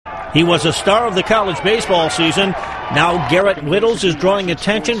He was a star of the college baseball season. Now Garrett Wittels is drawing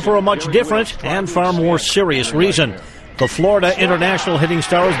attention for a much different and far more serious reason. The Florida international hitting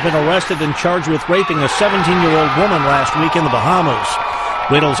star has been arrested and charged with raping a 17-year-old woman last week in the Bahamas.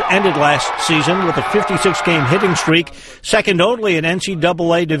 Wittels ended last season with a 56-game hitting streak, second only in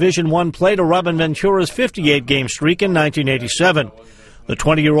NCAA Division I play to Robin Ventura's 58-game streak in 1987. The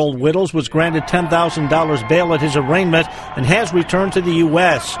 20-year-old Wittels was granted $10,000 bail at his arraignment and has returned to the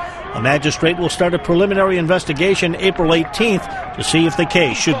U.S. A magistrate will start a preliminary investigation April 18th to see if the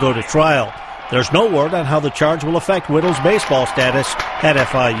case should go to trial. There's no word on how the charge will affect Wittels' baseball status at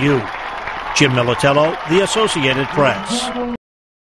FIU. Jim Militello, The Associated Press.